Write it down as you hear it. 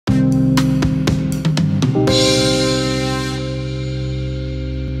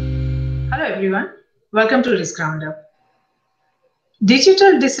everyone. Welcome to Roundup.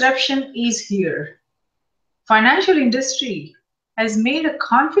 Digital disruption is here. Financial industry has made a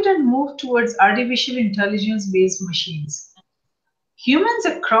confident move towards artificial intelligence-based machines. Humans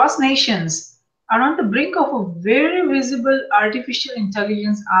across nations are on the brink of a very visible artificial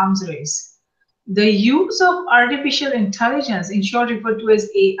intelligence arms race. The use of artificial intelligence, in short referred to as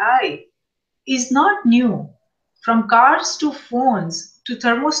AI, is not new. From cars to phones to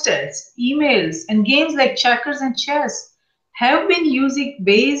thermostats, emails, and games like checkers and chess have been using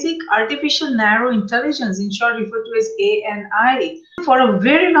basic artificial narrow intelligence, in short referred to as ANI, for a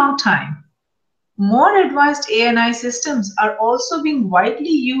very long time. More advanced ANI systems are also being widely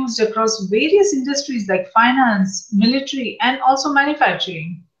used across various industries like finance, military, and also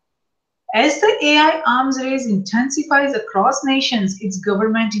manufacturing. As the AI arms race intensifies across nations, its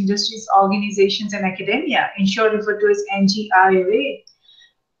government, industries, organizations, and academia, in short referred to as NGIOA,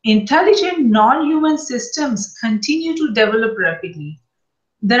 intelligent non-human systems continue to develop rapidly.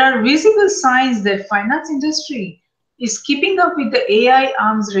 There are visible signs that finance industry is keeping up with the AI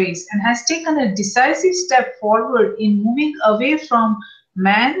arms race and has taken a decisive step forward in moving away from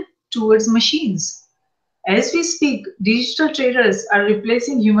man towards machines. As we speak, digital traders are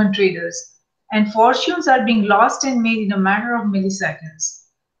replacing human traders, and fortunes are being lost and made in a matter of milliseconds.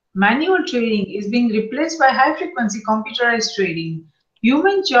 Manual trading is being replaced by high-frequency computerized trading.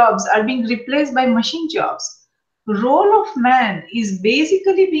 Human jobs are being replaced by machine jobs. The role of man is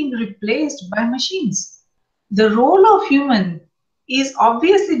basically being replaced by machines. The role of human is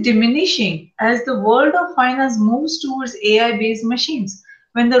obviously diminishing as the world of finance moves towards AI-based machines.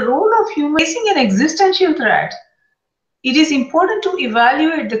 When the role of human is facing an existential threat, it is important to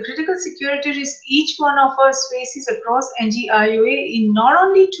evaluate the critical security risk each one of us faces across NGIOA in not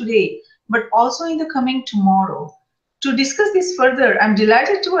only today, but also in the coming tomorrow. To discuss this further, I'm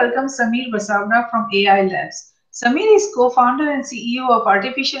delighted to welcome Samir Vasawada from AI Labs. Samir is co-founder and CEO of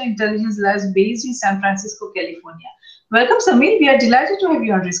Artificial Intelligence Labs based in San Francisco, California. Welcome, Samir. We are delighted to have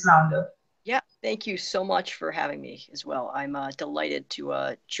you on this Roundup. Yeah, thank you so much for having me as well. I'm delighted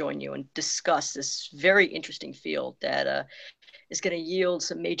to join you and discuss this very interesting field that is going to yield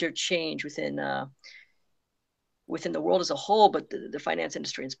some major change within the world as a whole, but the finance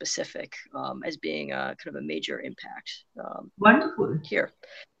industry in specific as being kind of a major impact. Wonderful. Here.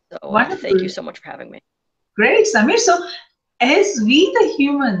 So Wonderful. Thank you so much for having me. Great, Samir. So as we, the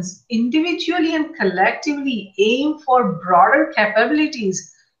humans, individually and collectively aim for broader capabilities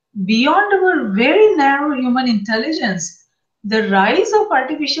beyond our very narrow human intelligence, the rise of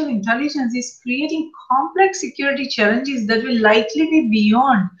artificial intelligence is creating complex security challenges that will likely be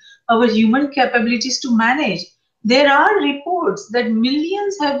beyond our human capabilities to manage. There are reports that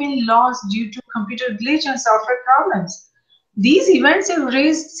millions have been lost due to computer glitch and software problems. These events have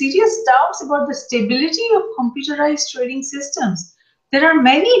raised serious doubts about the stability of computerized trading systems. There are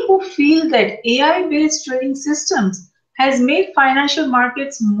many who feel that AI-based trading systems has made financial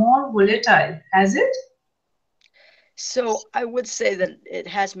markets more volatile. Has it? So I would say that it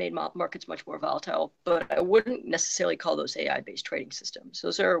has made markets much more volatile, but I wouldn't necessarily call those AI-based trading systems.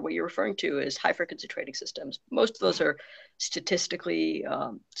 Those are what you're referring to as high-frequency trading systems. Most of those are statistically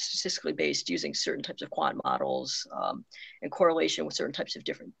based using certain types of quant models in correlation with certain types of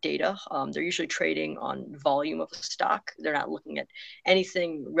different data. They're usually trading on volume of a stock. They're not looking at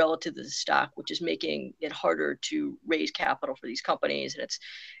anything relative to the stock, which is making it harder to raise capital for these companies. And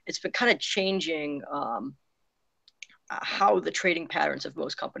it's been kind of changing how the trading patterns of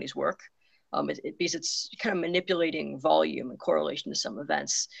most companies work, because it's kind of manipulating volume in correlation to some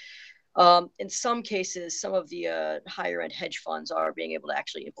events. In some cases, some of the higher end hedge funds are being able to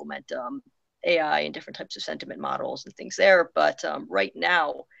actually implement AI and different types of sentiment models and things there. But right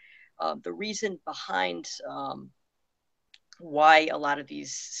now, the reason behind why a lot of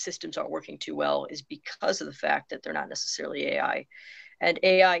these systems aren't working too well is because of the fact that they're not necessarily AI. And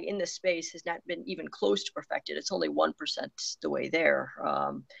AI in this space has not been even close to perfected. It's only 1% the way there.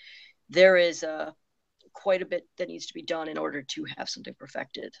 There is quite a bit that needs to be done in order to have something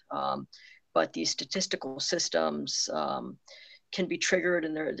perfected. But these statistical systems can be triggered,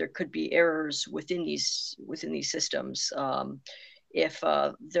 and there could be errors within these systems if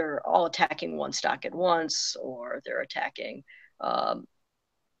they're all attacking one stock at once, or they're attacking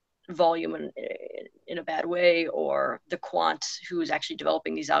volume in a bad way, or the quant who's actually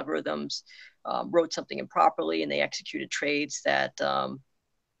developing these algorithms wrote something improperly and they executed trades that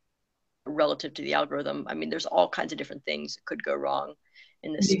relative to the algorithm. I mean, there's all kinds of different things that could go wrong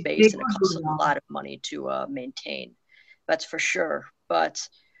in this space, and it costs a lot of money to maintain. That's for sure. But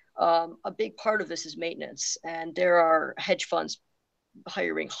a big part of this is maintenance, and there are hedge funds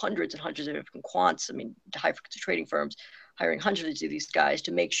hiring hundreds and hundreds of different quants, I mean, high frequency trading firms, hiring hundreds of these guys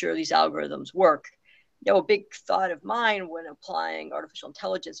to make sure these algorithms work. A big thought of mine when applying artificial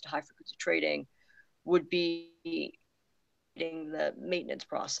intelligence to high frequency trading would be the maintenance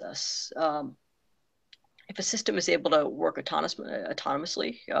process. If a system is able to work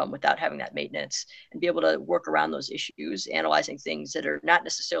autonomously without having that maintenance and be able to work around those issues, analyzing things that are not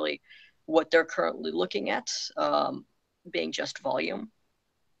necessarily what they're currently looking at, being just volume,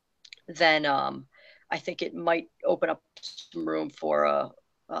 then I think it might open up some room for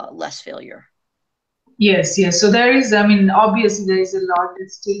less failure. Yes, yes. So there is, I mean, obviously there is a lot that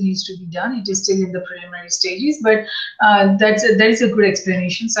still needs to be done. It is still in the preliminary stages, but that is a good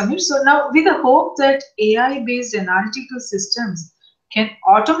explanation, Samir. So now, with the hope that AI-based analytical systems can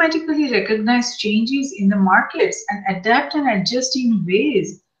automatically recognize changes in the markets and adapt and adjust in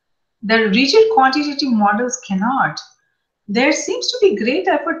ways that rigid quantitative models cannot, there seems to be great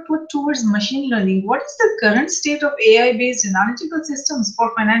effort put towards machine learning. What is the current state of AI-based analytical systems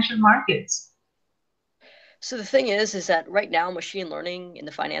for financial markets? So the thing is that right now, machine learning in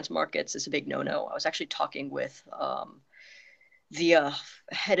the finance markets is a big no-no. I was actually talking with the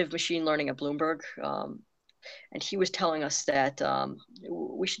head of machine learning at Bloomberg, and he was telling us that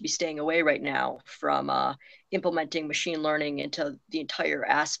we should be staying away right now from implementing machine learning into the entire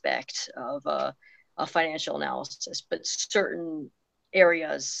aspect of financial analysis, but certain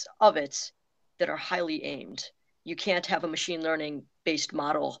areas of it that are highly aimed. You can't have a machine learning based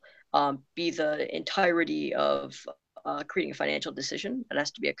model be the entirety of creating a financial decision. It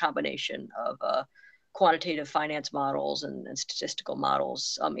has to be a combination of quantitative finance models and statistical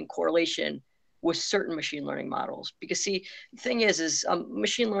models in correlation with certain machine learning models. Because see, the thing is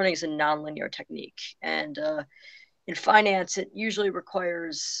machine learning is a nonlinear technique, and in finance, it usually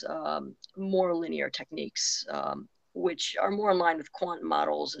requires more linear techniques, which are more in line with quant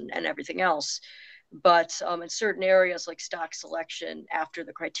models and everything else. But in certain areas like stock selection, after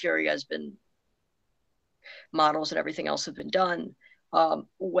the criteria has been models and everything else have been done,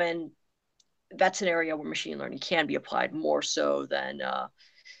 when that's an area where machine learning can be applied more so than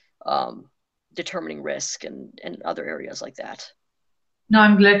determining risk and other areas like that. No,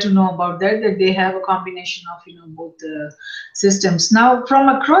 I'm glad to know about that, that they have a combination of, both the systems. Now, from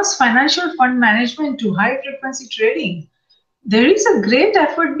across financial fund management to high frequency trading, there is a great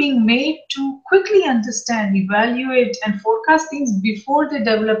effort being made to quickly understand, evaluate, and forecast things before they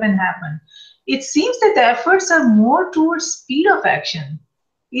develop and happen. It seems that the efforts are more towards speed of action.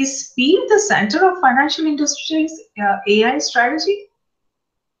 Is speed the center of financial industry's AI strategy?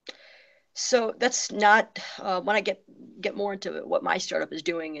 So that's not when I get more into what my startup is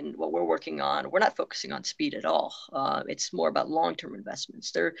doing and what we're working on. We're not focusing on speed at all. It's more about long-term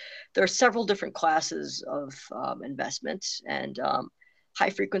investments. There are several different classes of investments, and high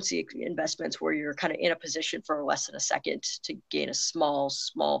frequency investments where you're kind of in a position for less than a second to gain a small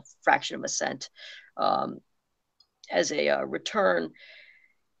fraction of a cent as a return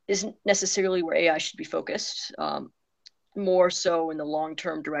isn't necessarily where AI should be focused. More so in the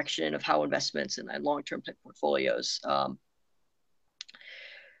long-term direction of how investments and long-term type portfolios.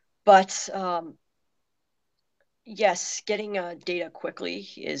 But yes, getting data quickly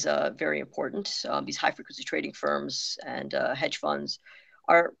is very important. These high-frequency trading firms and hedge funds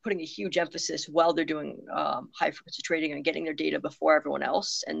are putting a huge emphasis while they're doing high-frequency trading on getting their data before everyone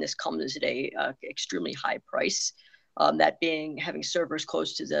else, and this comes at a extremely high price. That being having servers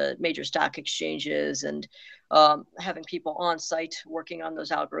close to the major stock exchanges and having people on site working on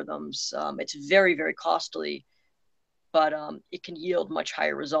those algorithms. It's very, very costly, but it can yield much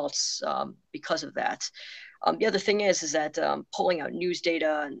higher results because of that. The other thing is that pulling out news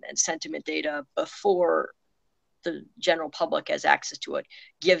data and sentiment data before the general public has access to it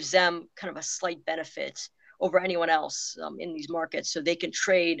gives them kind of a slight benefit over anyone else in these markets, so they can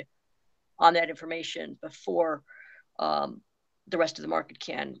trade on that information before the rest of the market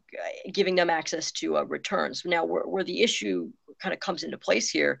can, giving them access to returns. Now, where the issue kind of comes into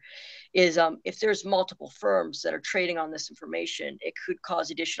place here is if there's multiple firms that are trading on this information, it could cause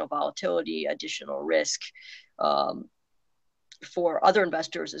additional volatility, additional risk for other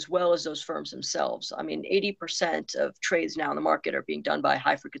investors as well as those firms themselves. I mean, 80% of trades now in the market are being done by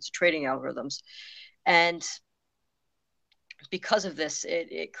high frequency trading algorithms. And because of this,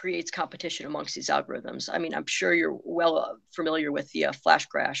 it creates competition amongst these algorithms. I mean, I'm sure you're well familiar with the flash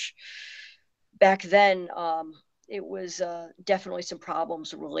crash. Back then, it was definitely some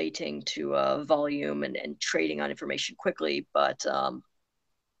problems relating to volume and trading on information quickly, but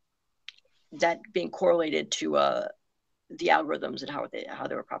that being correlated to the algorithms and how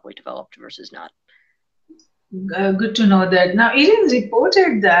they were properly developed versus not. Good to know that. Now, it is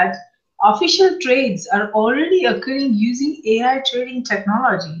reported that official trades are already occurring using AI trading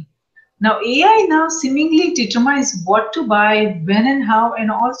technology. Now, AI now seemingly determines what to buy, when and how,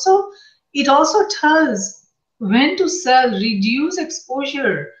 and also it also tells when to sell, reduce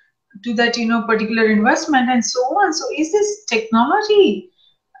exposure to that particular investment, and so on. So, is this technology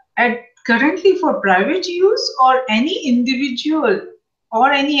at currently for private use, or any individual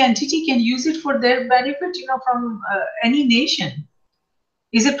or any entity can use it for their benefit, from any nation?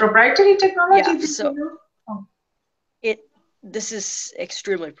 Is it proprietary technology? Yeah, so this is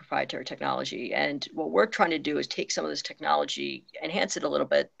extremely proprietary technology, and what we're trying to do is take some of this technology, enhance it a little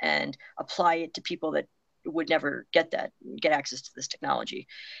bit, and apply it to people that would never get access to this technology.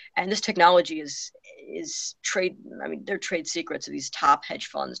 And this technology is trade. I mean, they're trade secrets of these top hedge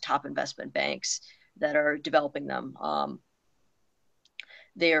funds, top investment banks that are developing them.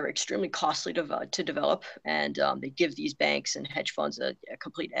 They are extremely costly to develop, and they give these banks and hedge funds a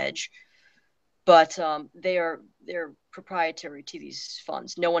complete edge. But they're proprietary to these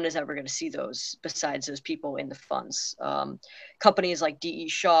funds. No one is ever going to see those besides those people in the funds. Companies like D.E.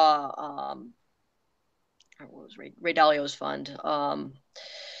 Shaw, what was Ray Dalio's fund,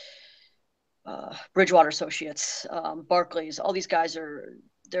 Bridgewater Associates, Barclays, all these guys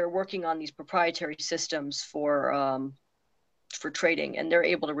they're working on these proprietary systems for trading, and they're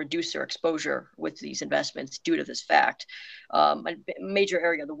able to reduce their exposure with these investments due to this fact. A major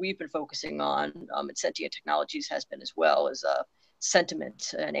area that we've been focusing on at Sentient Technologies has been as well as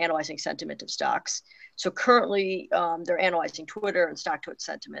sentiment and analyzing sentiment of stocks. So currently they're analyzing Twitter and stock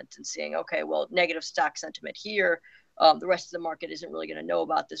sentiment and seeing, okay, well, negative stock sentiment here. The rest of the market isn't really going to know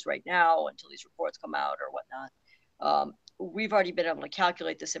about this right now until these reports come out or whatnot. We've already been able to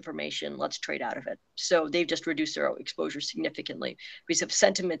calculate this information. Let's trade out of it. So they've just reduced their exposure significantly, because if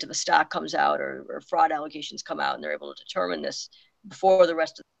sentiment of a stock comes out or fraud allegations come out, and they're able to determine this before the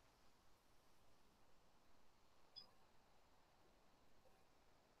rest of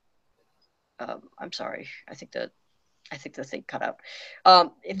I'm sorry, I think the thing cut out.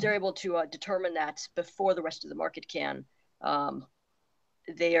 If they're able to determine that before the rest of the market can,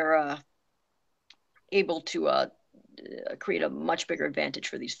 they are able to create a much bigger advantage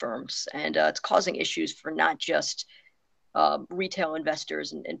for these firms. And it's causing issues for not just retail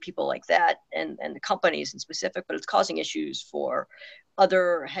investors and people like that, and the companies in specific, but it's causing issues for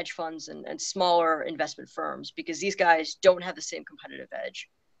other hedge funds and smaller investment firms, because these guys don't have the same competitive edge.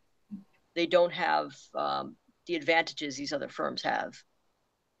 They don't have the advantages these other firms have.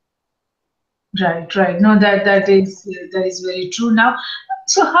 Right. No, that is very true. Now,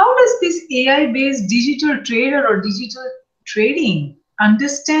 so how does this AI-based digital trader or digital trading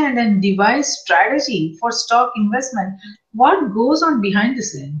understand and devise strategy for stock investment? What goes on behind the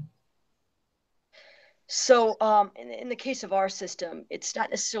scene? So in the case of our system, it's not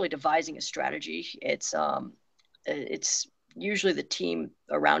necessarily devising a strategy. It's usually the team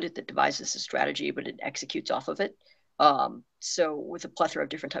around it that devises the strategy, but it executes off of it. So with a plethora of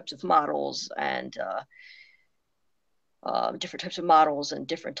different types of models and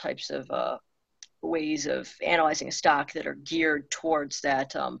different types of ways of analyzing a stock that are geared towards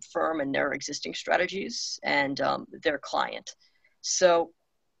that firm and their existing strategies and their client. So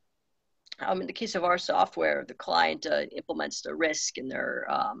in the case of our software, the client implements the risk in their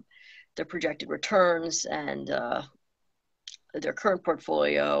projected returns and their current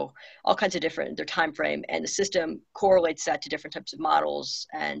portfolio, all kinds of different, their time frame, and the system correlates that to different types of models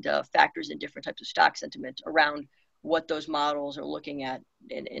and factors in different types of stock sentiment around what those models are looking at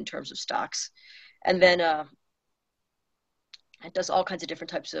in terms of stocks. And then it does all kinds of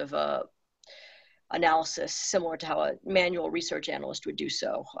different types of analysis, similar to how a manual research analyst would do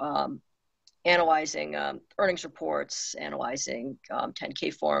so. Analyzing earnings reports, analyzing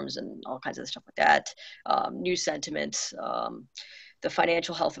 10K forms and all kinds of stuff like that, news sentiment, the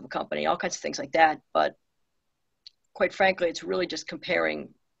financial health of a company, all kinds of things like that. But quite frankly, it's really just comparing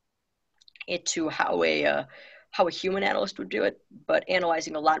it to how a human analyst would do it, but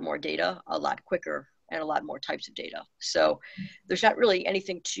analyzing a lot more data, a lot quicker, and a lot more types of data. So there's not really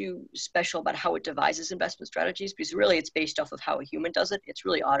anything too special about how it devises investment strategies, because really it's based off of how a human does it. It's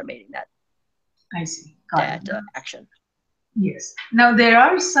really automating that. I see. That action. Yes. Now, there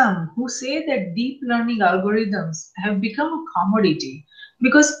are some who say that deep learning algorithms have become a commodity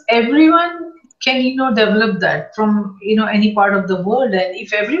because everyone can, develop that from, any part of the world. And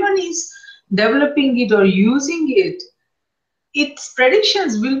if everyone is developing it or using it, its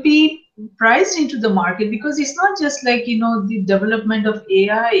predictions will be priced into the market, because it's not just like, the development of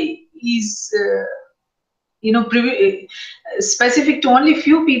AI is specific to only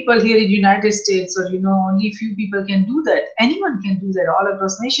few people here in United States, or only few people can do that. Anyone can do that all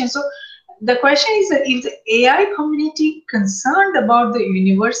across nations. So the question is that if the AI community concerned about the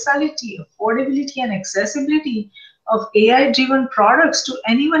universality, affordability, and accessibility of AI-driven products to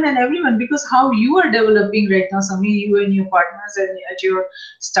anyone and everyone, because how you are developing right now, Samir, you and your partners and at your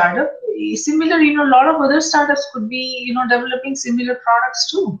startup, similar, a lot of other startups could be, developing similar products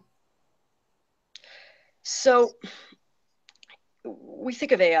too. So we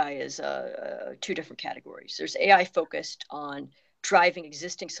think of AI as two different categories. There's AI focused on driving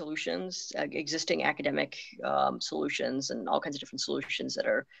existing solutions, existing academic solutions, and all kinds of different solutions that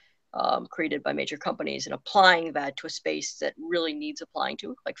are created by major companies, and applying that to a space that really needs applying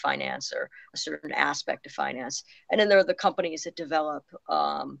to, like finance or a certain aspect of finance. And then there are the companies that develop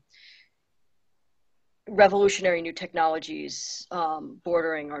revolutionary new technologies,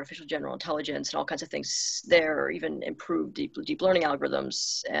 bordering artificial general intelligence and all kinds of things there, or even improved deep learning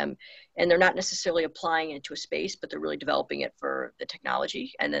algorithms. And they're not necessarily applying it to a space, but they're really developing it for the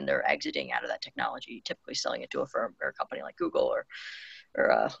technology. And then they're exiting out of that technology, typically selling it to a firm or a company like Google or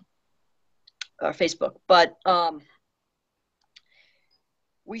Facebook. But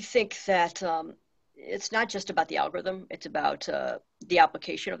we think that it's not just about the algorithm, it's about the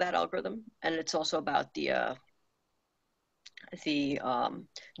application of that algorithm, and it's also about the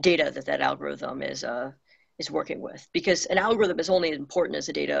data that algorithm is working with, because an algorithm is only as important as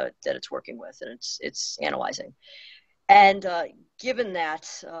the data that it's working with and it's analyzing. And given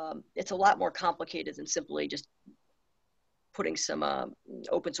that it's a lot more complicated than simply just putting some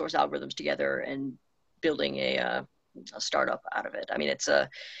open source algorithms together and building a startup out of it. I mean,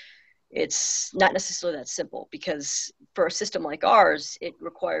 it's not necessarily that simple, because for a system like ours, it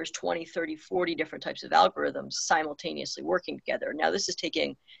requires 20, 30, 40 different types of algorithms simultaneously working together. Now, this is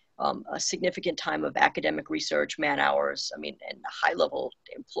taking a significant time of academic research, man hours, and high-level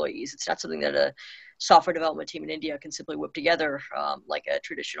employees. It's not something that a software development team in India can simply whip together like a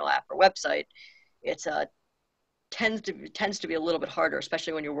traditional app or website. It's tends to be a little bit harder,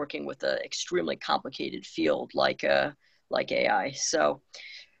 especially when you're working with an extremely complicated field like AI. So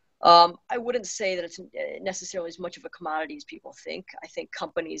I wouldn't say that it's necessarily as much of a commodity as people think. I think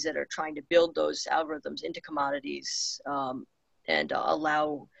companies that are trying to build those algorithms into commodities and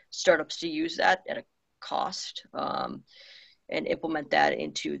allow startups to use that at a cost and implement that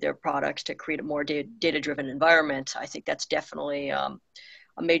into their products to create a more data-driven environment, I think that's definitely a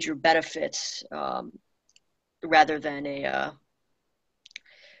major benefit rather than a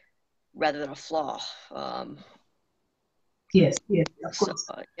flaw. Yes, of course.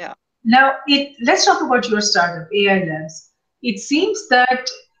 So, yeah. Now, let's talk about your startup, AI Labs. It seems that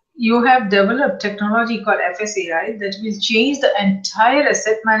you have developed technology called FSAI that will change the entire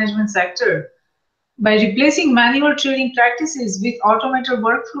asset management sector by replacing manual trading practices with automated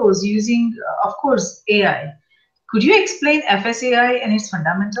workflows using, of course, AI. Could you explain FSAI and its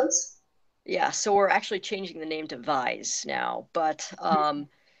fundamentals? Yeah, so we're actually changing the name to VISE now, but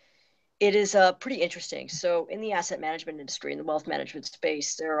it is pretty interesting. So in the asset management industry, in the wealth management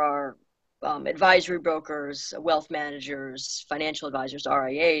space, there are advisory brokers, wealth managers, financial advisors,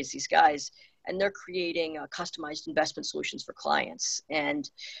 RIAs, these guys, and they're creating customized investment solutions for clients. And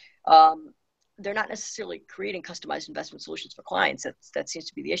they're not necessarily creating customized investment solutions for clients. That seems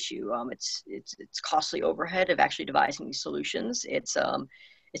to be the issue. It's costly overhead of actually devising these solutions.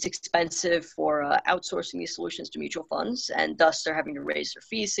 It's expensive for outsourcing these solutions to mutual funds, and thus they're having to raise their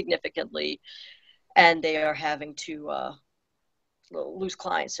fees significantly, and they are having to lose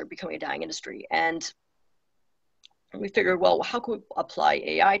clients. They're becoming a dying industry. And we figured, well, how can we apply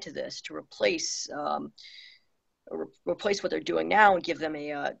AI to this to replace what they're doing now and give them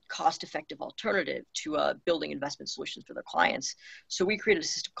a cost-effective alternative to building investment solutions for their clients? So we created a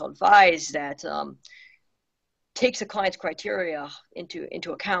system called VISE that takes a client's criteria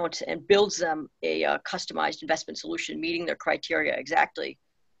into account and builds them a customized investment solution meeting their criteria exactly,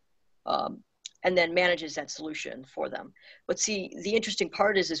 and then manages that solution for them. But see, the interesting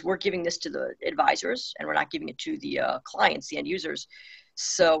part is we're giving this to the advisors, and we're not giving it to the clients, the end users.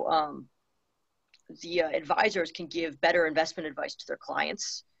 So the advisors can give better investment advice to their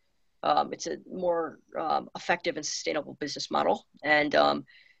clients. It's a more effective and sustainable business model, and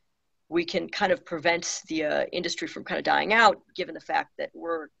we can kind of prevent the industry from kind of dying out, given the fact that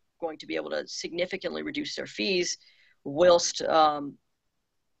we're going to be able to significantly reduce their fees whilst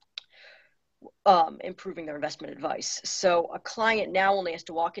improving their investment advice. So a client now only has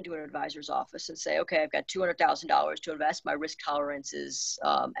to walk into an advisor's office and say, okay, I've got $200,000 to invest. My risk tolerance is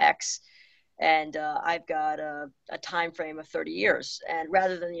X. and I've got a time frame of 30 years. And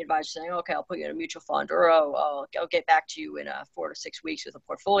rather than the advisor saying, okay, I'll put you in a mutual fund, or I'll get back to you in 4 to 6 weeks with a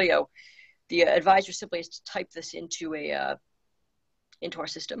portfolio, the advisor simply has to type this into our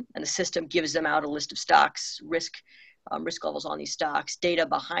system, and the system gives them out a list of stocks, risk levels on these stocks, data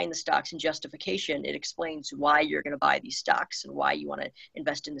behind the stocks, and justification. It explains why you're going to buy these stocks and why you want to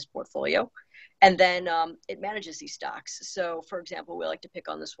invest in this portfolio. And then it manages these stocks. So, for example, we like to pick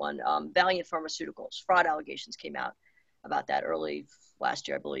on this one, Valiant Pharmaceuticals. Fraud allegations came out about that early last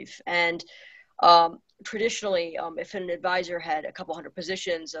year, I believe. And traditionally, if an advisor had a couple hundred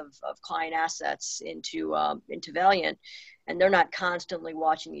positions of client assets into Valiant, and they're not constantly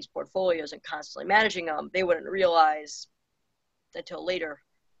watching these portfolios and constantly managing them, they wouldn't realize until later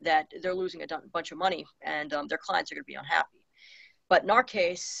that they're losing a bunch of money, and their clients are going to be unhappy. But in our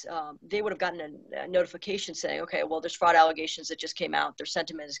case, they would have gotten a notification saying, okay, well, there's fraud allegations that just came out. Their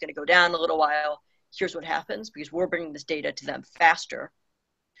sentiment is going to go down a little while. Here's what happens, because we're bringing this data to them faster.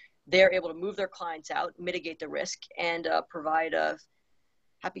 They're able to move their clients out, mitigate the risk, and provide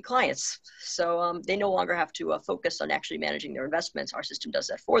happy clients. So they no longer have to focus on actually managing their investments. Our system does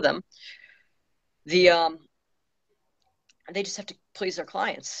that for them. They just have to please their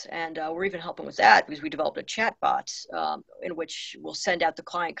clients. And we're even helping with that because we developed a chat bot in which we'll send out the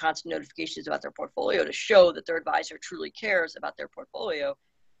client constant notifications about their portfolio to show that their advisor truly cares about their portfolio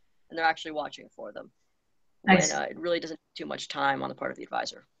and they're actually watching for them. When it really doesn't take too much time on the part of the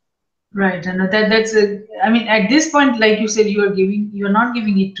advisor. Right. And that's I mean, at this point, like you said, you're not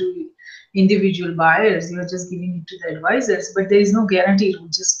giving it to individual buyers, you're just giving it to the advisors, but there is no guarantee it will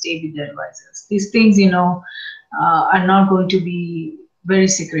just stay with the advisors. These things, are not going to be very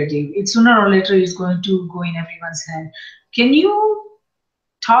secretive. It sooner or later is going to go in everyone's hand. Can you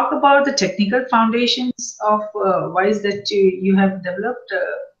talk about the technical foundations of WISE that you have developed?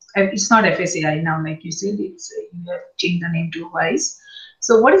 It's not FSAI now, like you said, it's you have changed the name to WISE.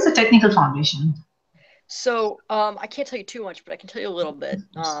 So what is the technical foundation? So I can't tell you too much, but I can tell you a little bit.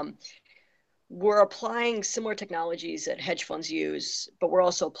 We're applying similar technologies that hedge funds use, but we're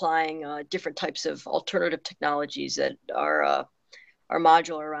also applying different types of alternative technologies that are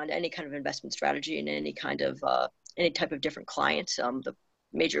modular around any kind of investment strategy and any type of different client. The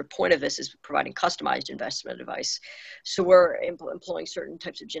major point of this is providing customized investment advice. So we're employing certain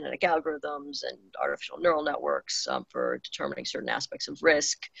types of genetic algorithms and artificial neural networks for determining certain aspects of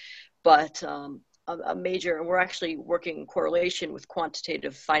risk, but and we're actually working in correlation with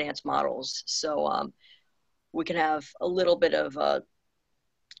quantitative finance models. So we can have a little bit of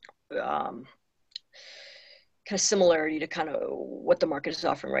kind of similarity to kind of what the market is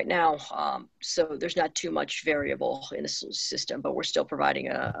offering right now. So there's not too much variable in this system, but we're still providing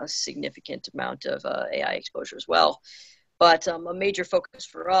a significant amount of AI exposure as well. But a major focus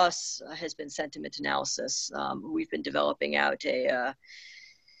for us has been sentiment analysis. We've been developing out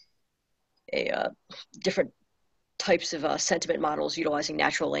different types of sentiment models utilizing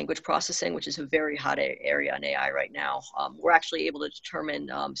natural language processing, which is a very hot area in AI right now. We're actually able to determine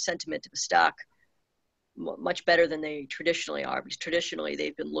sentiment of a stock much better than they traditionally are, because traditionally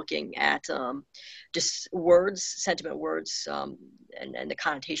they've been looking at just words, sentiment words, and the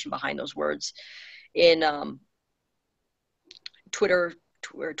connotation behind those words in Twitter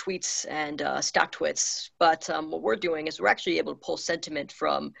tweets and stock twits. But what we're doing is we're actually able to pull sentiment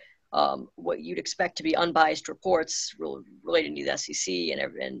from what you'd expect to be unbiased reports relating to the SEC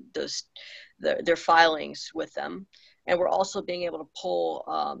and their filings with them. And we're also being able to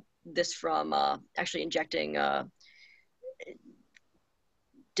pull this from actually injecting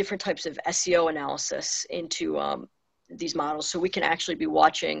different types of SEO analysis into these models. So we can actually be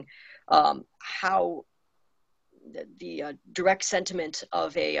watching how the direct sentiment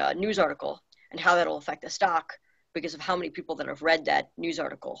of a news article and how that'll affect the stock because of how many people that have read that news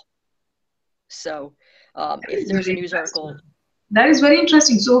article. So if there's a news article. That is very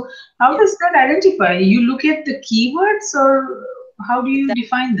interesting. So how does that identify? You look at the keywords, or how do you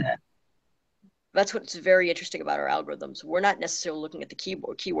define that? That's what's very interesting about our algorithms. We're not necessarily looking at the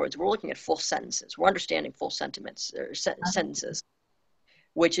keywords. We're looking at full sentences. We're understanding full sentiments or sentences,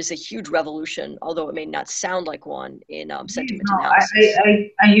 which is a huge revolution, although it may not sound like one in sentiment analysis.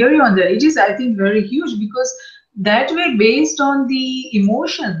 I hear you on that. It is, I think, very huge, because that way, based on the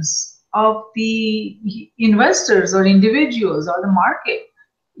emotions of the investors or individuals or the market,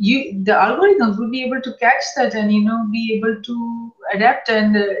 the algorithms will be able to catch that and be able to adapt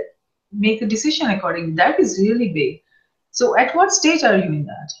and make a decision accordingly. That is really big. So at what stage are you in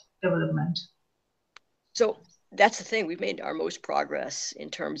that development? So that's the thing. We've made our most progress in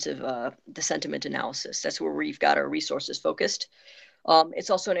terms of the sentiment analysis. That's where we've got our resources focused. It's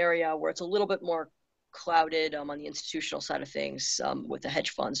also an area where it's a little bit more clouded on the institutional side of things with the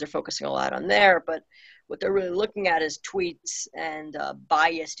hedge funds. They're focusing a lot on there, but what they're really looking at is tweets and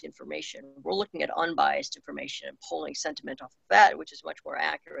biased information. We're looking at unbiased information and pulling sentiment off of that, which is much more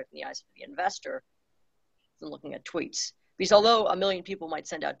accurate in the eyes of the investor than looking at tweets. Because although 1 million people might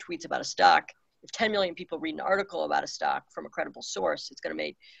send out tweets about a stock, if 10 million people read an article about a stock from a credible source, it's going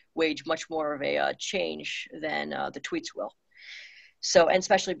to wage much more of a change than the tweets will. So, and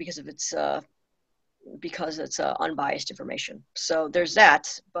especially because it's unbiased information. So there's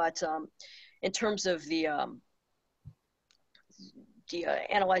that. But in terms of the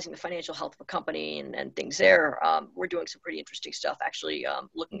analyzing the financial health of a company and things there, we're doing some pretty interesting stuff, actually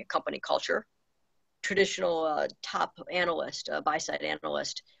looking at company culture. Traditional top analyst, buy-side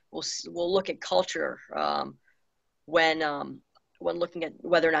analyst, will look at culture when looking at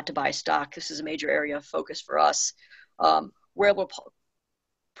whether or not to buy a stock. This is a major area of focus for us. We're able to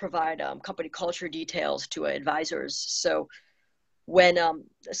provide company culture details to advisors. So when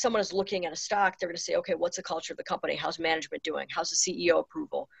someone is looking at a stock, they're going to say, okay, what's the culture of the company? How's management doing? How's the CEO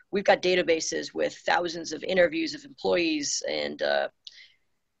approval? We've got databases with thousands of interviews of employees and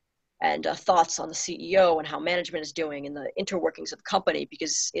thoughts on the CEO and how management is doing and the interworkings of the company,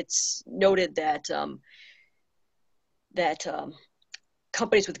 because it's noted that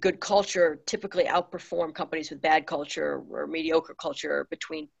companies with good culture typically outperform companies with bad culture or mediocre culture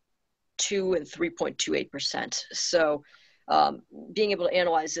between 2 and 3.28%. So being able to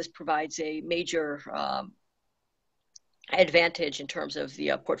analyze this provides a major advantage in terms of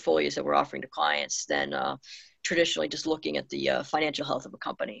the portfolios that we're offering to clients than traditionally just looking at the financial health of a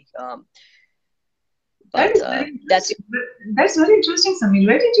company. That is very interesting. That's very interesting, Samir.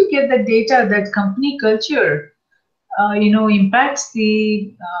 Where did you get the data that company culture impacts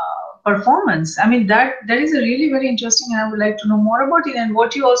the performance? I mean, that is a really very interesting, and I would like to know more about it. And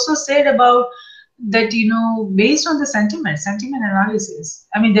what you also said about that, based on the sentiment analysis.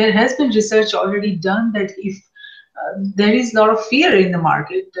 I mean, there has been research already done that if there is a lot of fear in the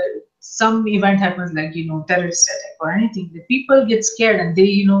market, some event happens like, terrorist attack or anything, the people get scared and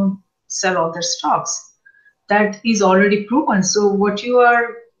they, sell all their stocks. That is already proven. So what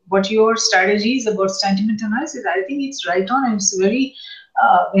your strategy is about sentiment analysis, I think it's right on, and it's very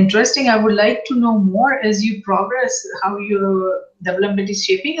interesting. I would like to know more as you progress how your development is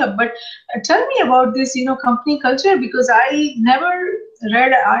shaping up. But tell me about this, company culture, because I never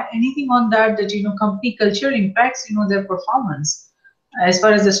read anything on that company culture impacts, their performance as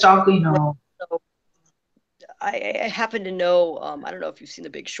far as the stock, So I happen to know, I don't know if you've seen The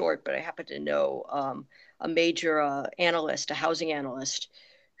Big Short, but I happen to know a major analyst, a housing analyst,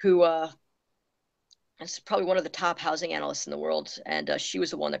 who is probably one of the top housing analysts in the world. And she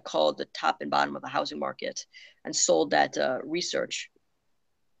was the one that called the top and bottom of the housing market and sold that research.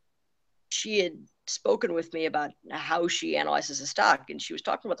 She had spoken with me about how she analyzes a stock, and she was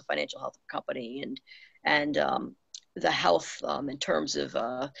talking about the financial health of the company and the health in terms of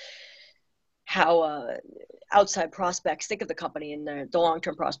how outside prospects think of the company and the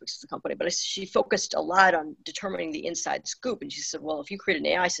long-term prospects of the company. But she focused a lot on determining the inside scoop. And she said, well, if you create an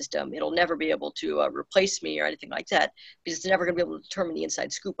AI system, it'll never be able to replace me or anything like that, because it's never going to be able to determine the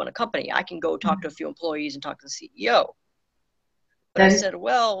inside scoop on a company. I can go talk to a few employees and talk to the CEO. But I said,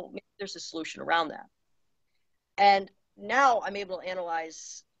 well, maybe there's a solution around that. And now I'm able to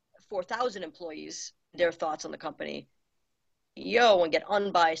analyze 4,000 employees, their thoughts on the company, CEO, and get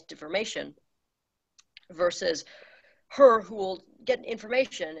unbiased information, versus her, who will get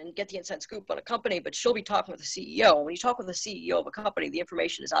information and get the inside scoop on a company, but she'll be talking with the CEO. When you talk with the CEO of a company, the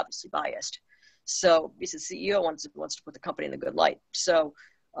information is obviously biased. So because the CEO wants to put the company in a good light. So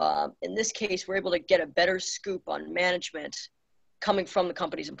in this case, we're able to get a better scoop on management coming from the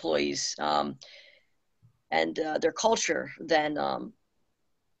company's employees and their culture than a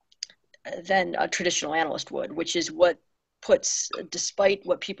traditional analyst would, which is what puts, despite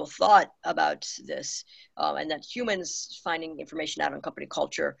what people thought about this, and that humans finding information out on company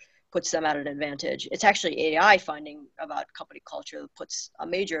culture puts them at an advantage. It's actually AI finding about company culture that puts a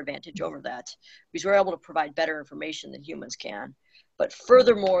major advantage over that, because we're able to provide better information than humans can. But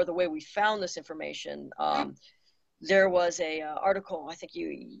furthermore, the way we found this information, there was a article, I think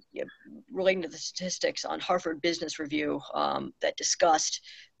you relating to the statistics on Harvard Business Review that discussed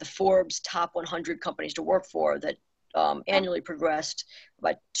the Forbes top 100 companies to work for that annually progressed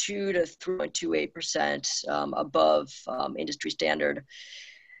about 2 to 3.28% above industry standard.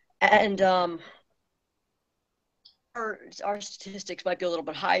 And our statistics might be a little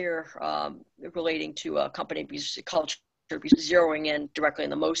bit higher relating to company culture, because zeroing in directly on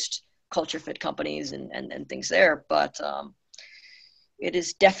the most culture fit companies and things there. But it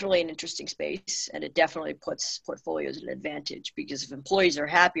is definitely an interesting space, and it definitely puts portfolios at an advantage, because if employees are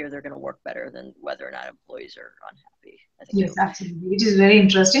happier, they're going to work better than whether or not employees are unhappy. I think Yes, absolutely. It is very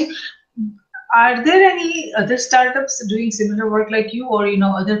interesting. Are there any other startups doing similar work like you, or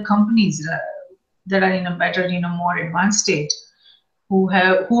other companies that are in a better, more advanced state, who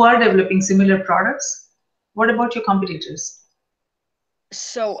are developing similar products? What about your competitors?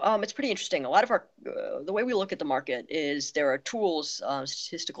 So it's pretty interesting. A lot of our the way we look at the market is there are tools,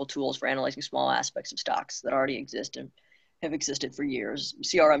 statistical tools for analyzing small aspects of stocks that already exist and have existed for years,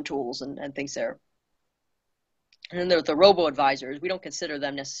 CRM tools and things there. And then there are the robo-advisors. We don't consider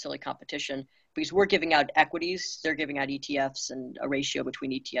them necessarily competition, because we're giving out equities, they're giving out ETFs, and a ratio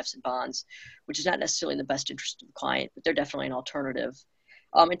between ETFs and bonds, which is not necessarily in the best interest of the client, but they're definitely an alternative.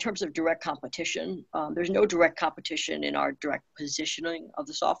 In terms of direct competition, there's no direct competition in our direct positioning of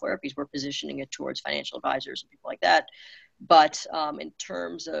the software, because we're positioning it towards financial advisors and people like that. But in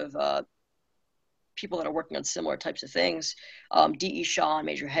terms of people that are working on similar types of things, D.E. Shaw and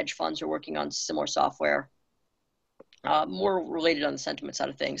major hedge funds are working on similar software. More related on the sentiment side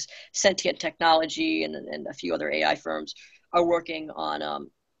of things. Sentient Technology and a few other AI firms are working on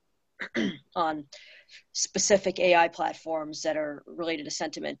on specific AI platforms that are related to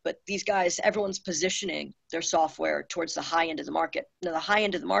sentiment. But these guys, everyone's positioning their software towards the high end of the market. Now, the high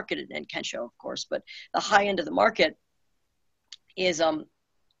end of the market, and Kensho, of course, but the high end of the market is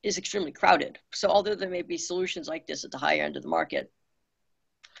extremely crowded. So although there may be solutions like this at the higher end of the market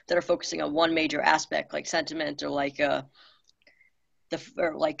that are focusing on one major aspect, like sentiment, or like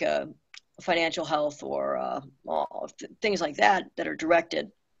financial health, or things like that are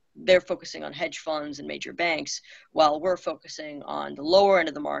directed, they're focusing on hedge funds and major banks, while we're focusing on the lower end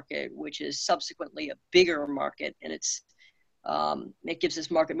of the market, which is subsequently a bigger market, and it gives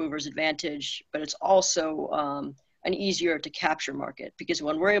us market movers advantage, but it's also an easier to capture market, because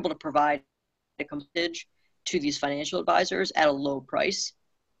when we're able to provide a competitive to these financial advisors at a low price.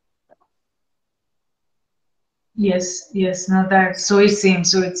 Yes. Now that so it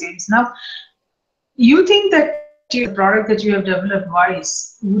seems. Now, you think that your product that you have developed,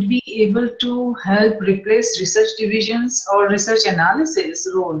 Wise, would be able to help replace research divisions or research analysis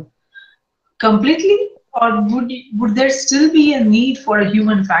role completely, or would there still be a need for a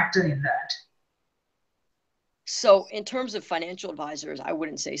human factor in that? So in terms of financial advisors, I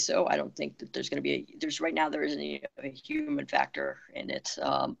wouldn't say so. I don't think that there's going to be right now there isn't a human factor in it.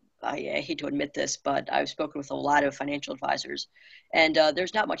 I hate to admit this, but I've spoken with a lot of financial advisors, and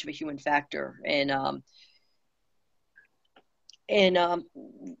there's not much of a human factor in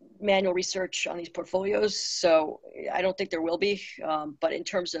manual research on these portfolios. So I don't think there will be. But in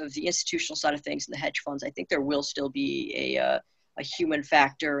terms of the institutional side of things and the hedge funds, I think there will still be a human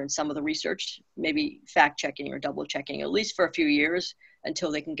factor in some of the research, maybe fact checking or double checking, at least for a few years,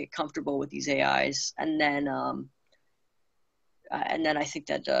 until they can get comfortable with these AIs. And then I think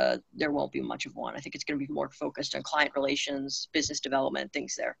that there won't be much of one. I think it's going to be more focused on client relations, business development,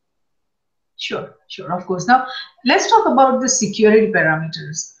 things there. Sure, of course. Now, let's talk about the security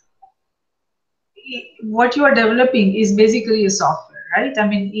parameters. What you are developing is basically a software, right? I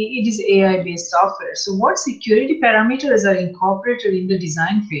mean, it is AI-based software. So what security parameters are incorporated in the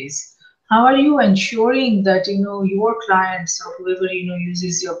design phase? How are you ensuring that, your clients or whoever,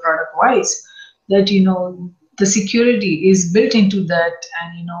 uses your product Wise, that, the security is built into that,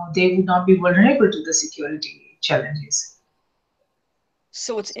 and, they would not be vulnerable to the security challenges?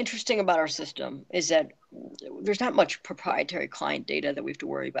 So what's interesting about our system is that there's not much proprietary client data that we have to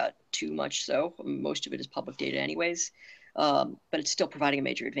worry about too much. So most of it is public data anyways, but it's still providing a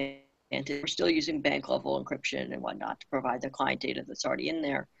major advantage. We're still using bank level encryption and whatnot to provide the client data that's already in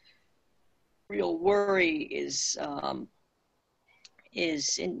there. Real worry is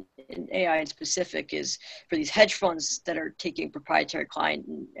in AI in specific is for these hedge funds that are taking proprietary client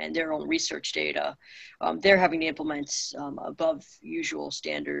and their own research data. They're having to implement above usual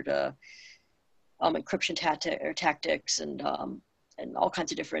standard encryption tactics and all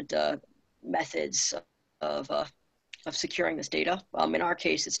kinds of different methods of securing this data. In our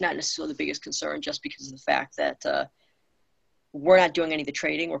case, it's not necessarily the biggest concern, just because of the fact that we're not doing any of the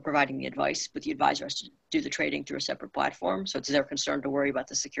trading. We're providing the advice, but the advisor has to do the trading through a separate platform. So it's their concern to worry about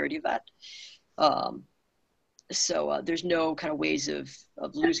the security of that. So there's no kind of ways of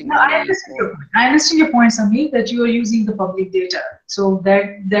losing money. I understand your point, Samir, that you are using the public data. So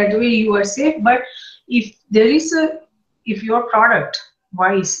that way you are safe. But if your product,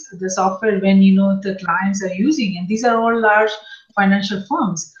 Wise, the software, when the clients are using, and these are all large financial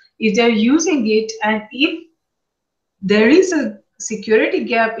firms, if they're using it, and if there is a security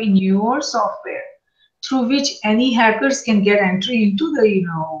gap in your software, through which any hackers can get entry into the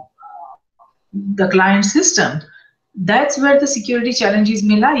the client system. That's where the security challenges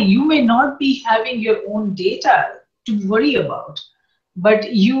may lie. You may not be having your own data to worry about,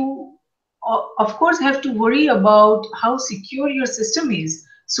 but you of course have to worry about how secure your system is,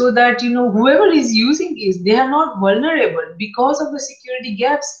 so that whoever is using is they are not vulnerable because of the security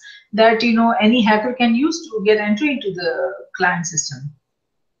gaps that any hacker can use to get entry into the client system.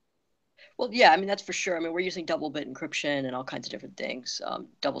 Well, yeah, I mean, that's for sure. I mean, we're using double bit encryption and all kinds of different things,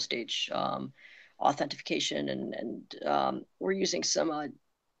 double stage authentication, and we're using some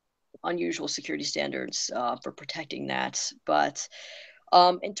unusual security standards for protecting that. But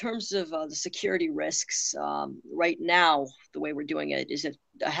in terms of the security risks, right now, the way we're doing it is if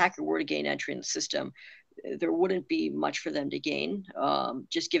a hacker were to gain entry in the system, there wouldn't be much for them to gain,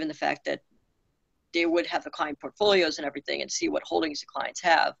 just given the fact that they would have the client portfolios and everything and see what holdings the clients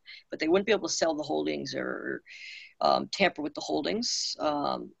have, but they wouldn't be able to sell the holdings or tamper with the holdings.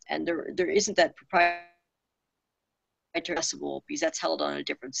 And there isn't that proprietary accessible because that's held on a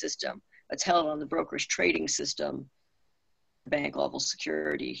different system. It's held on the broker's trading system, bank level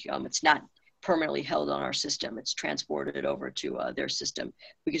security. It's not permanently held on our system. It's transported over to their system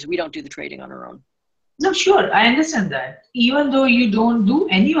because we don't do the trading on our own. No, sure, I understand that. Even though you don't do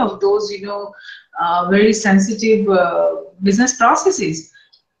any of those, very sensitive business processes,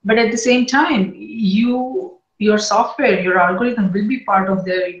 but at the same time, your software, your algorithm will be part of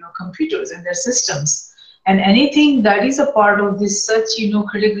their, computers and their systems, and anything that is a part of this such,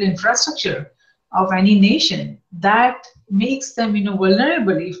 critical infrastructure of any nation that makes them,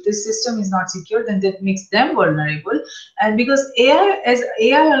 vulnerable. If this system is not secure, then that makes them vulnerable. And because AI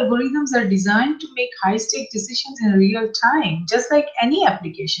algorithms are designed to make high stake decisions in real time, just like any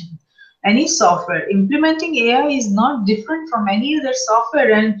application, any software. Implementing AI is not different from any other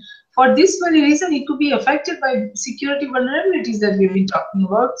software, and for this very reason, it could be affected by security vulnerabilities that we've been talking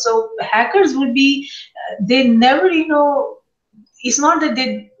about. So hackers would be, they never, it's not that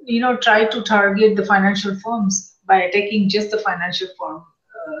they try to target the financial firms by attacking just the financial firm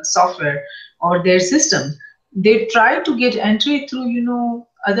software or their system. They try to get entry through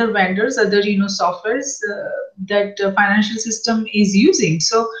other vendors, other softwares that financial system is using.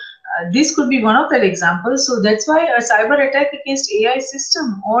 So this could be one of that examples. So that's why a cyber attack against AI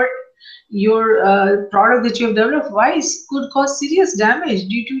system or your product that you have developed wise could cause serious damage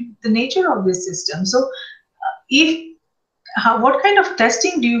due to the nature of this system. So if what kind of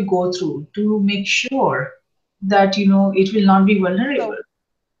testing do you go through to make sure that it will not be vulnerable? So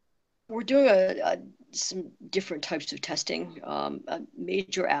we're doing some different types of testing. A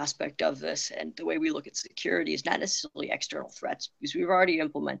major aspect of this and the way we look at security is not necessarily external threats, because we've already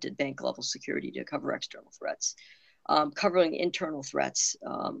implemented bank level security to cover external threats. Covering internal threats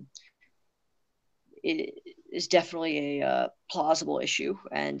is definitely a plausible issue,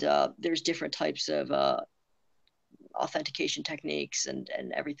 and there's different types of authentication techniques and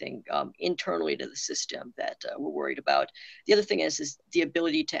everything internally to the system that we're worried about. The other thing is the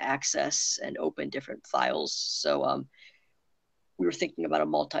ability to access and open different files. So we were thinking about a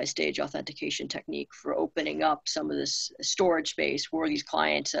multi-stage authentication technique for opening up some of this storage space where these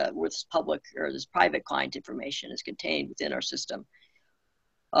clients, where this public or this private client information is contained within our system,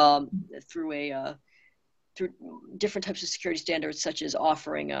 through different types of security standards, such as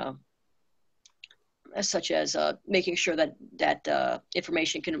offering making sure that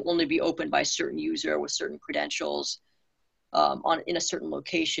information can only be opened by a certain user with certain credentials, in a certain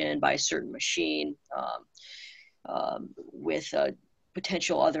location by a certain machine, with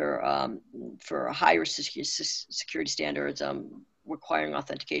potential other for higher security standards, requiring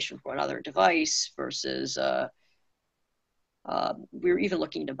authentication for another device versus we're even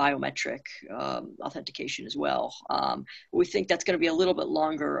looking into biometric authentication as well. We think that's going to be a little bit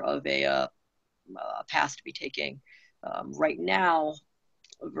longer of a path to be taking right now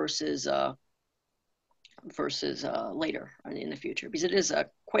versus later in the future, because it is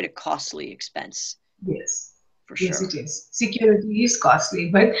quite a costly expense. Yes. For Yes, sure. it is. Security is costly,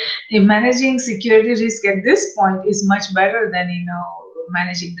 but managing security risk at this point is much better than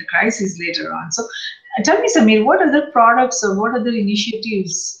managing the crisis later on. So, tell me, Samir, what other products or what other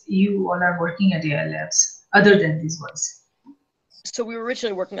initiatives you all are working at AI Labs other than these ones? So we were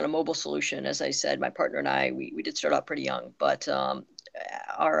originally working on a mobile solution. As I said, my partner and I, we did start out pretty young, but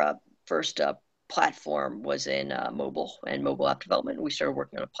our first platform was in mobile and mobile app development. We started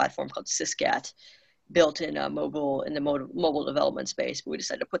working on a platform called Syscat built in mobile development space. But we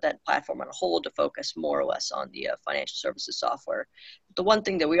decided to put that platform on hold to focus more or less on the financial services software. The one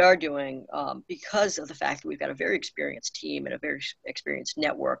thing that we are doing, because of the fact that we've got a very experienced team and a very experienced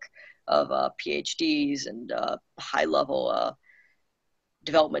network of PhDs and high-level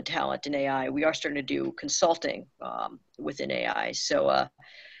development talent in AI, we are starting to do consulting within AI. So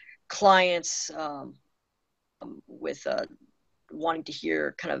clients with wanting to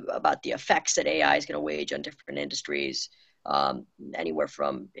hear kind of about the effects that AI is going to wage on different industries, anywhere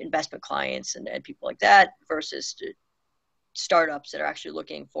from investment clients and people like that, versus startups that are actually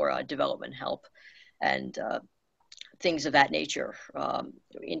looking for development help and things of that nature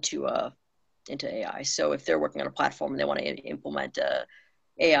into AI. So if they're working on a platform and they want to implement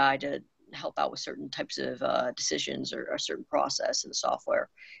AI to help out with certain types of decisions or a certain process in the software,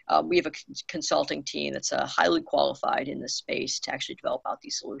 we have a consulting team that's highly qualified in this space to actually develop out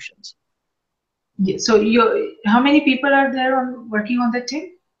these solutions. Yeah, so how many people are there working on that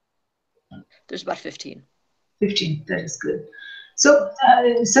team? There's about 15. 15, that is good. So,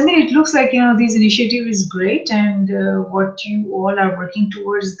 Samir, it looks like, this initiative is great, and what you all are working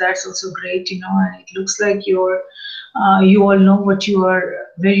towards, that's also great, and it looks like you all know what you are,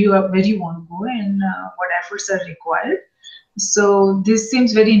 where you want to go, and what efforts are required. So this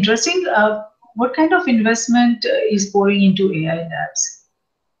seems very interesting. What kind of investment is pouring into AI labs?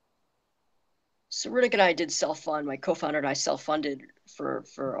 So Riddick and I did self-fund. My co-founder and I self-funded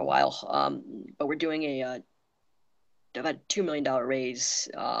for a while, but we're doing about $2 million raise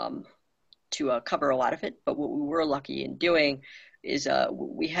to cover a lot of it. But what we were lucky in doing is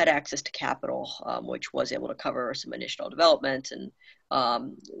we had access to capital, which was able to cover some initial development, and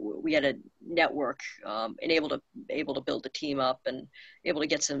we had a network and able to build the team up and able to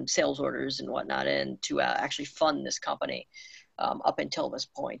get some sales orders and whatnot in to actually fund this company up until this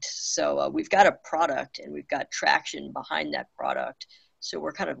point. So we've got a product and we've got traction behind that product. So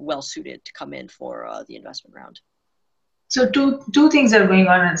we're kind of well suited to come in for the investment round. So two things are going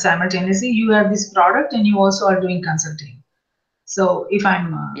on simultaneously. You have this product and you also are doing consulting. So if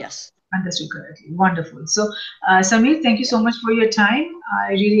I'm yes, understood correctly, wonderful. So Samir, thank you so much for your time.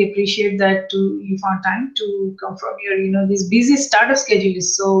 I really appreciate that you found time to come from your, this busy startup schedule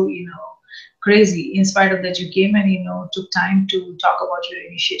is so, crazy. In spite of that, you came and, took time to talk about your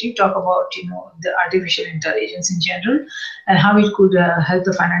initiative, talk about, the artificial intelligence in general and how it could help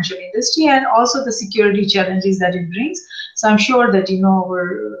the financial industry and also the security challenges that it brings. So I'm sure that,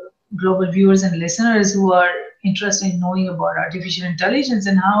 our global viewers and listeners who are interested in knowing about artificial intelligence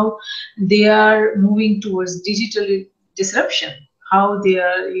and how they are moving towards digital disruption, how they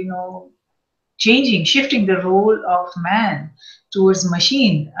are, shifting the role of man towards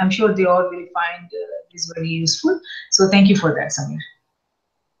machine. I'm sure they all will find this very useful. So thank you for that, Samir.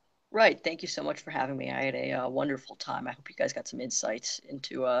 Right. Thank you so much for having me. I had a wonderful time. I hope you guys got some insights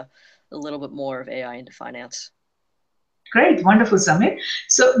into a little bit more of AI into finance. Great. Wonderful, Samir.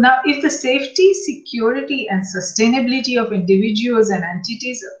 So now if the safety, security, and sustainability of individuals and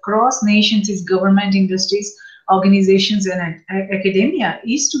entities across nations, is government, industries, organizations, and academia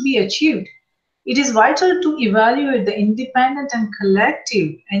is to be achieved, it is vital to evaluate the independent and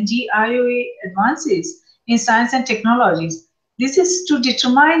collective NGIOA advances in science and technologies. This is to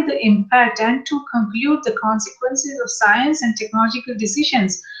determine the impact and to conclude the consequences of science and technological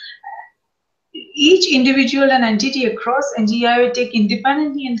decisions. Each individual and entity across NGIOA take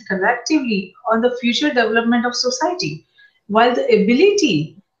independently and collectively on the future development of society, while the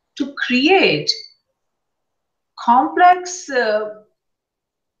ability to create complex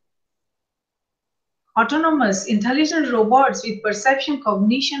autonomous, intelligent robots with perception,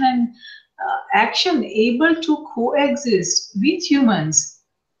 cognition, and action able to coexist with humans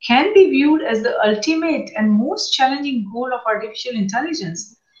can be viewed as the ultimate and most challenging goal of artificial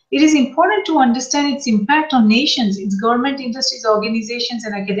intelligence. It is important to understand its impact on nations, its government, industries, organizations,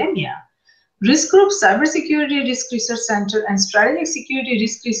 and academia. Risk Group Cybersecurity Risk Research Center and Strategic Security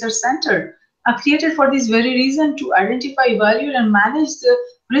Risk Research Center are created for this very reason, to identify, evaluate, and manage the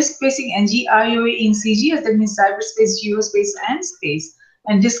risk facing NGIOA in CGS, that means cyberspace, geospace, and space,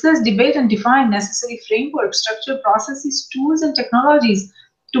 and discuss, debate, and define necessary framework, structure, processes, tools, and technologies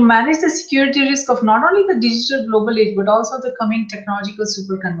to manage the security risk of not only the digital global age, but also the coming technological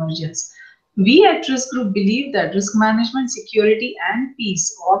superconvergence. We at Risk Group believe that risk management, security, and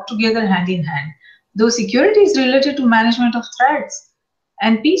peace walk together hand in hand. Though security is related to management of threats,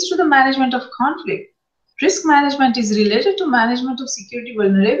 and peace to the management of conflict, risk management is related to management of security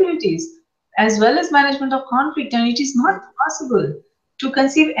vulnerabilities as well as management of conflict, and it is not possible to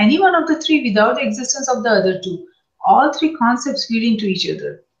conceive any one of the three without the existence of the other two. All three concepts feed into each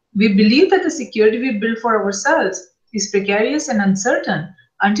other. We believe that the security we build for ourselves is precarious and uncertain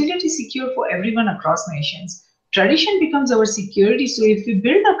until it is secure for everyone across nations. Tradition becomes our security, so if we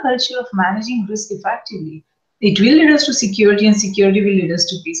build a culture of managing risk effectively, it will lead us to security and security will lead us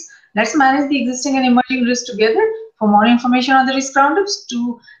to peace. Let's manage the existing and emerging risks together. For more information on the risk roundups,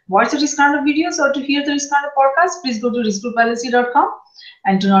 to watch the risk roundup videos or to hear the risk roundup podcast, please go to riskgroupllc.com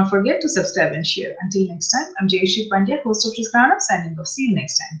and do not forget to subscribe and share. Until next time, I'm Jayshree Pandya, host of Risk Roundup, signing off. See you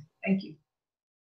next time. Thank you.